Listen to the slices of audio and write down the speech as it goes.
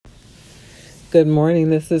Good morning.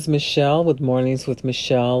 This is Michelle with Mornings with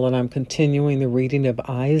Michelle, and I'm continuing the reading of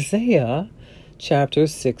Isaiah chapter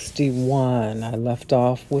 61. I left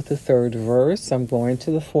off with the third verse. I'm going to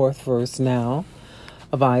the fourth verse now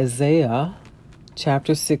of Isaiah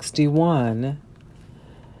chapter 61.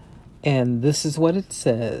 And this is what it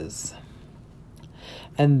says.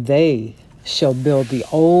 And they shall build the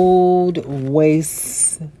old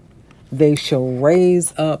wastes. They shall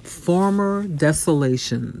raise up former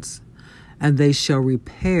desolations. And they shall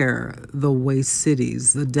repair the waste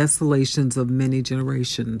cities, the desolations of many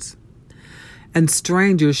generations. And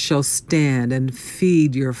strangers shall stand and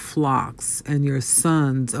feed your flocks, and your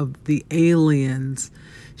sons of the aliens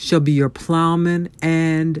shall be your plowmen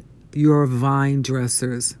and your vine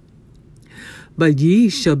dressers. But ye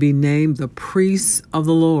shall be named the priests of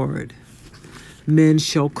the Lord. Men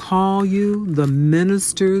shall call you the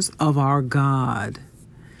ministers of our God.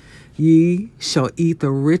 Ye shall eat the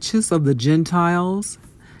riches of the Gentiles,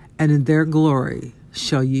 and in their glory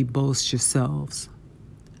shall ye boast yourselves.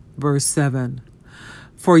 Verse 7.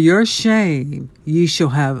 For your shame ye shall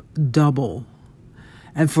have double,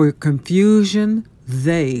 and for your confusion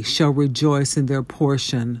they shall rejoice in their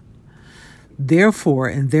portion. Therefore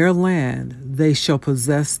in their land they shall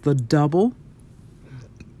possess the double.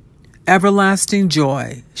 Everlasting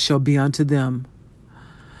joy shall be unto them.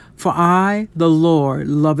 For I, the Lord,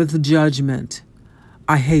 loveth judgment.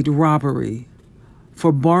 I hate robbery.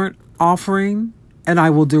 For burnt offering, and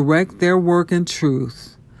I will direct their work in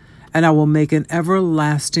truth, and I will make an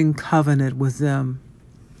everlasting covenant with them.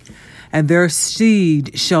 And their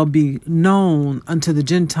seed shall be known unto the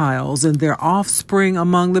Gentiles, and their offspring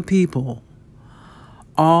among the people.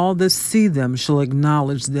 All that see them shall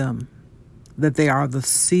acknowledge them, that they are the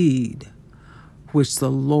seed which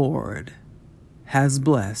the Lord has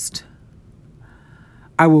blessed.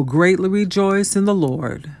 I will greatly rejoice in the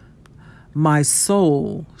Lord. My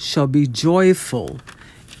soul shall be joyful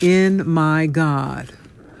in my God.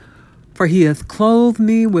 For he hath clothed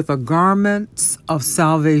me with the garments of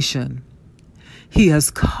salvation. He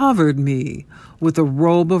has covered me with a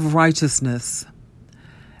robe of righteousness.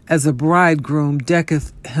 As a bridegroom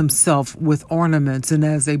decketh himself with ornaments, and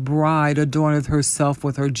as a bride adorneth herself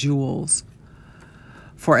with her jewels.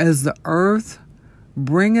 For as the earth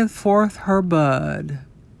bringeth forth her bud,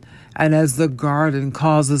 and as the garden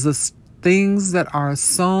causes the things that are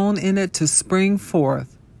sown in it to spring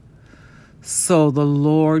forth, so the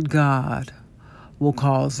Lord God will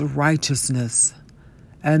cause righteousness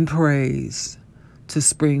and praise to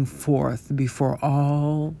spring forth before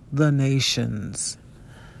all the nations.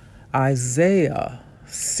 Isaiah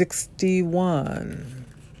 61,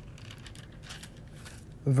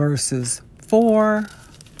 verses 4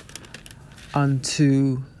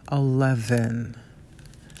 unto 11.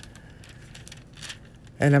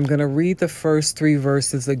 And I'm going to read the first three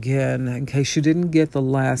verses again in case you didn't get the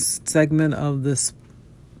last segment of this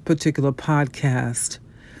particular podcast.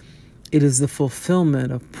 It is the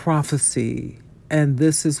fulfillment of prophecy, and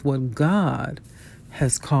this is what God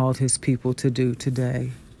has called his people to do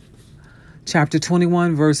today. Chapter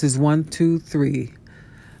 21, verses 1, 2, 3.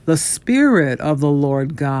 The Spirit of the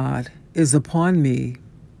Lord God is upon me,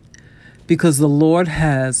 because the Lord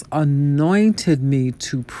has anointed me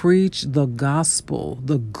to preach the gospel,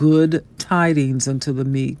 the good tidings unto the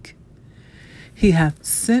meek. He hath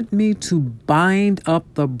sent me to bind up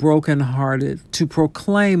the brokenhearted, to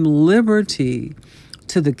proclaim liberty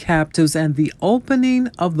to the captives, and the opening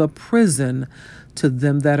of the prison to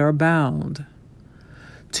them that are bound,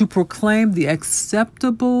 to proclaim the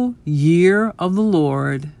acceptable year of the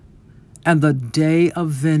Lord, and the day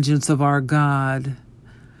of vengeance of our God,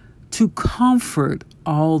 to comfort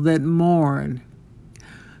all that mourn,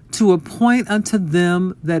 to appoint unto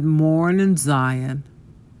them that mourn in Zion,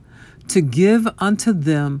 to give unto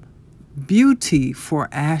them beauty for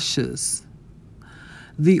ashes,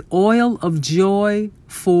 the oil of joy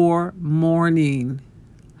for mourning,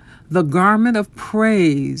 the garment of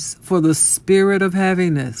praise for the spirit of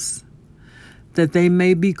heaviness, that they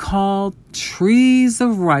may be called trees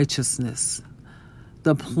of righteousness,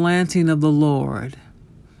 the planting of the Lord,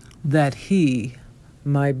 that he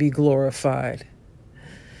might be glorified.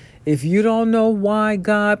 If you don't know why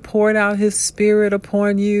God poured out his Spirit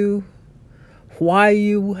upon you, why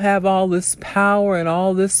you have all this power and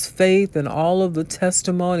all this faith and all of the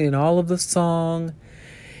testimony and all of the song,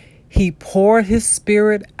 he poured his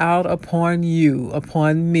Spirit out upon you,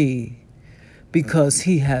 upon me, because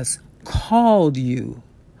he has called you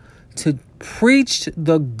to preach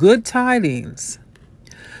the good tidings,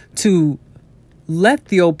 to let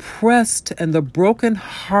the oppressed and the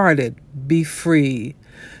brokenhearted be free,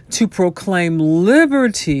 to proclaim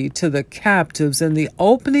liberty to the captives and the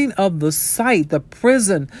opening of the sight, the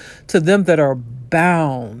prison to them that are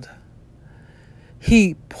bound.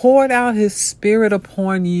 He poured out his Spirit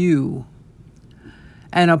upon you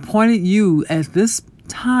and appointed you at this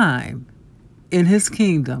time in his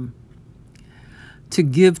kingdom to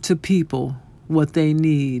give to people what they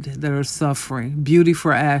need that are suffering: beauty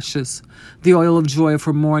for ashes, the oil of joy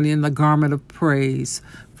for mourning, and the garment of praise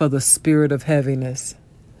for the spirit of heaviness.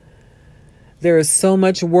 There is so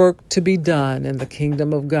much work to be done in the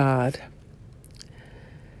kingdom of God.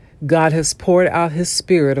 God has poured out his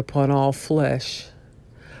Spirit upon all flesh.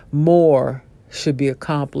 More should be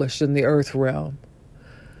accomplished in the earth realm.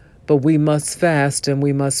 But we must fast and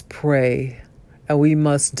we must pray and we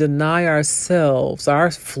must deny ourselves,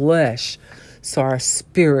 our flesh, so our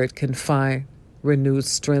spirit can find renewed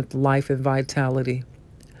strength, life, and vitality.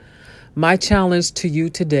 My challenge to you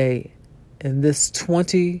today in this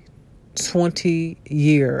 2020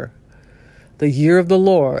 year, the year of the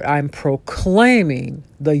Lord, I'm proclaiming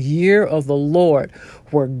the year of the Lord,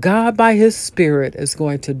 where God by his Spirit is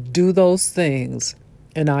going to do those things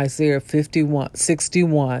in Isaiah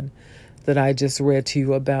 61 that I just read to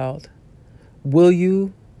you about. Will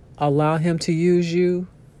you allow him to use you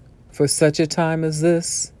for such a time as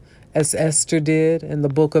this, as Esther did in the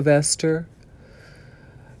book of Esther?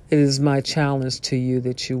 It is my challenge to you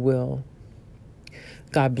that you will.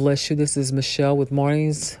 God bless you. This is Michelle with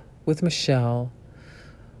Mornings with Michelle,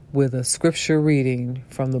 with a scripture reading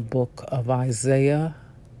from the book of Isaiah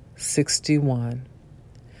 61.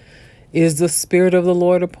 Is the Spirit of the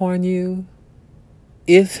Lord upon you?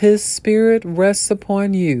 If his Spirit rests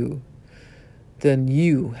upon you, then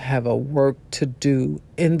you have a work to do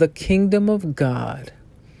in the kingdom of God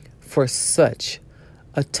for such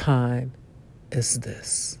a time as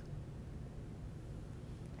this.